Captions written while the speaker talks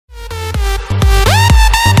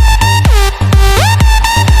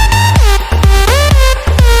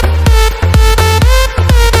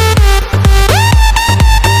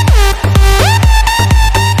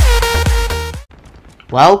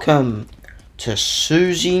Welcome to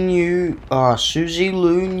Suzy Lou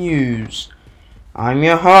News. I'm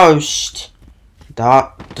your host,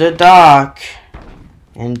 Dr. Dark,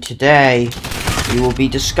 and today we will be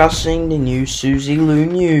discussing the new Suzy Lou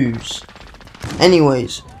News.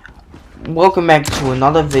 Anyways, welcome back to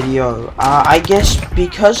another video. I guess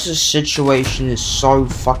because the situation is so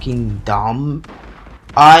fucking dumb,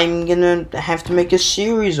 I'm gonna have to make a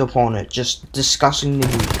series upon it, just discussing the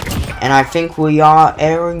news. And I think we are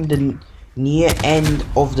airing the near end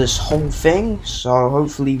of this whole thing, so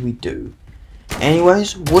hopefully we do.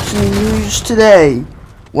 Anyways, what's in the news today?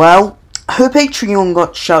 Well, her Patreon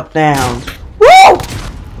got shut down. Woo!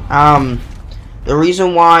 The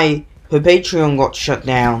reason why her Patreon got shut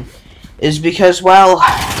down is because, well,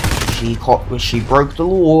 she broke the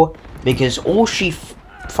law because all she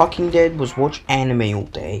fucking did was watch anime all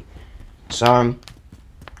day. So,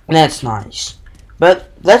 that's nice.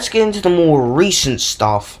 But let's get into the more recent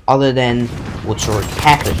stuff, other than what's already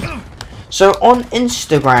happened. So on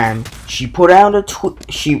Instagram, she put out a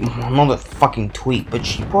not a fucking tweet, but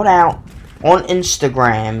she put out on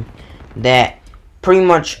Instagram that pretty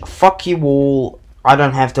much, fuck you all, I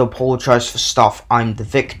don't have to apologize for stuff, I'm the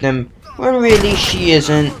victim. When really she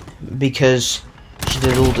isn't, because she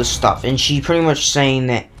did all this stuff. And she's pretty much saying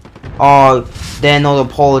that, oh, they're not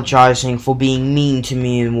apologizing for being mean to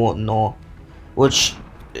me and whatnot. Which,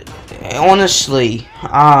 honestly,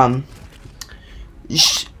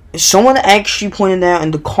 someone actually pointed out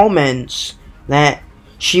in the comments that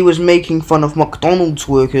she was making fun of McDonald's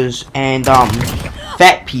workers and,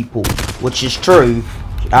 fat people, which is true.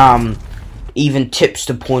 Even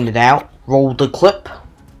Tipster pointed out. Roll the clip.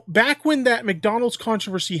 Back when that McDonald's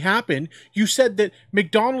controversy happened, you said that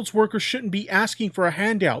McDonald's workers shouldn't be asking for a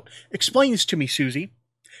handout. Explain this to me, Suzy.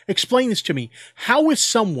 Explain this to me. How is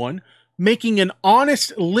someone making an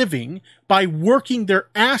honest living by working their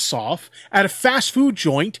ass off at a fast food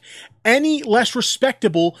joint any less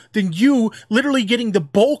respectable than you literally getting the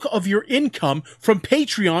bulk of your income from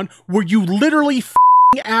Patreon, where you literally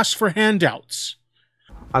ask for handouts?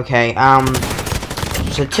 Okay,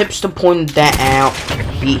 so Tipster pointed that out.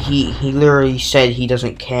 He literally said he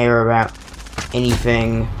doesn't care about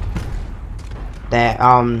anything. That,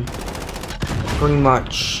 pretty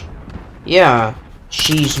much, yeah,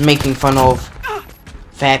 she's making fun of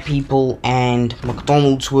fat people and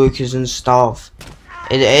McDonald's workers and stuff.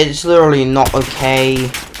 It's literally not okay,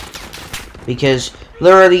 because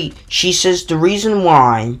literally she says the reason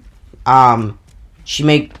why she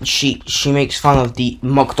makes fun of the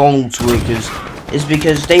McDonald's workers is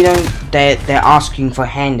because they're asking for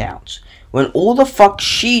handouts, when all the fuck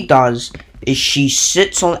she does is she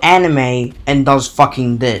sits on anime and does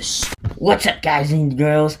fucking this. What's up, guys and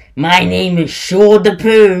girls? My name is Shaw the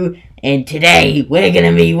Pooh, and today we're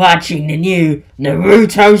gonna be watching the new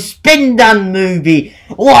Naruto Spin Done movie.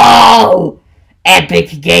 Whoa!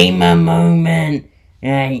 Epic gamer moment.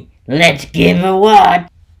 Alright, let's give a watch.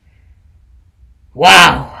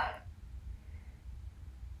 Wow!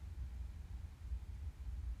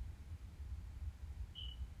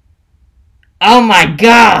 Oh my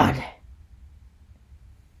god!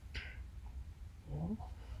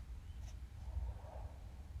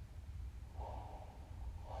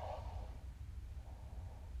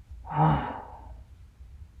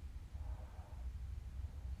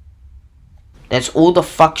 That's all the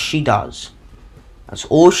fuck she does. That's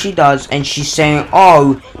all she does, and she's saying,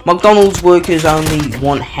 oh, McDonald's workers only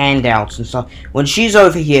want handouts and stuff, when she's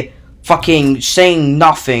over here fucking saying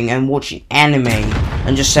nothing and watching anime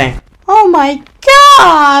and just saying, oh my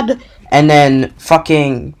god, and then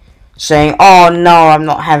fucking saying, oh no, I'm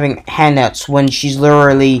not having handouts, when she's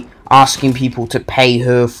literally asking people to pay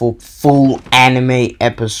her for full anime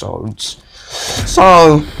episodes.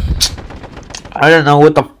 So, I don't know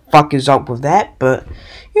what the fuck is up with that, but,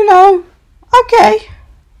 you know,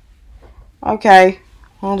 okay,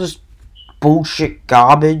 all this bullshit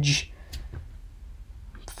garbage,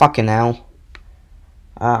 fucking hell.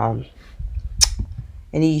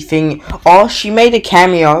 Anything, oh, she made a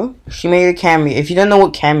cameo, if you don't know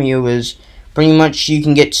what cameo is, pretty much you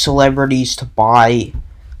can get celebrities to buy,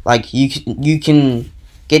 like, you can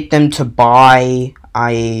get them to buy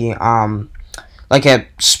like a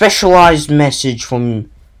specialized message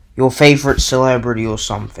from your favorite celebrity or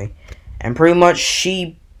something, and pretty much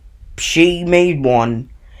she made one,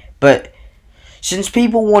 but since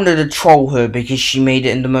people wanted to troll her because she made it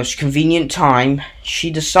in the most convenient time,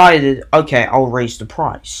 she decided, okay, I'll raise the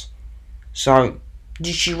price. So,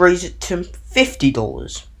 did she raise it to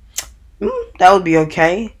 $50? That would be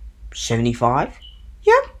okay. 75?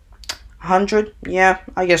 Yeah. 100? Yeah,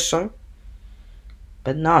 I guess so.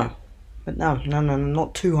 But no. But no,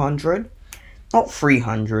 not 200, not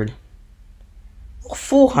 300, not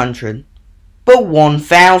 400, but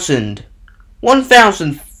 1,000.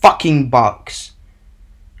 1,000 fucking bucks.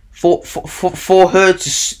 For her to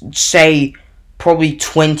say probably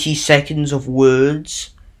 20 seconds of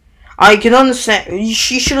words. I can understand,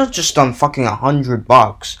 she should have just done fucking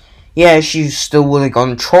 $100. Yeah, she still would have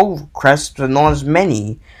gotten troll requests, but not as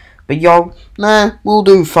many. But yo, nah, we'll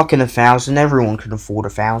do fucking 1,000. Everyone can afford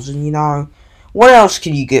 1,000, you know. What else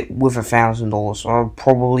can you get with $1,000?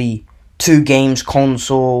 Probably 2 games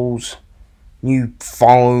consoles, new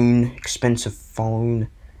phone, expensive phone,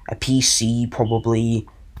 a PC probably.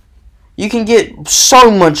 You can get so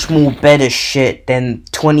much more better shit than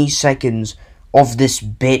 20 seconds of this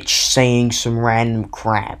bitch saying some random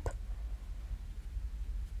crap.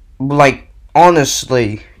 Like,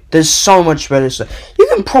 honestly, there's so much better stuff. You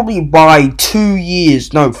can probably buy 2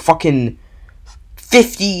 years, no, fucking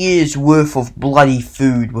 50 years worth of bloody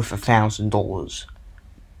food with $1,000.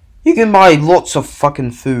 You can buy lots of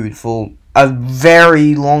fucking food for a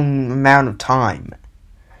very long amount of time.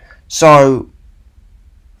 So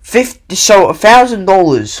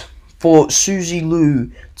 $1,000 for Suzy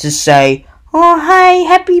Lou to say, "Oh hey,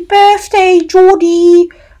 happy birthday, Geordie."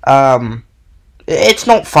 It's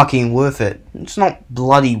not fucking worth it. It's not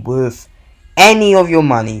bloody worth any of your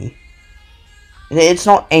money. It's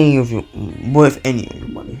not worth any of your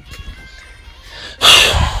money.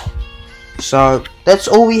 So that's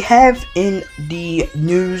all we have in the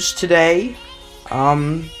news today.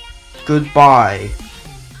 Goodbye.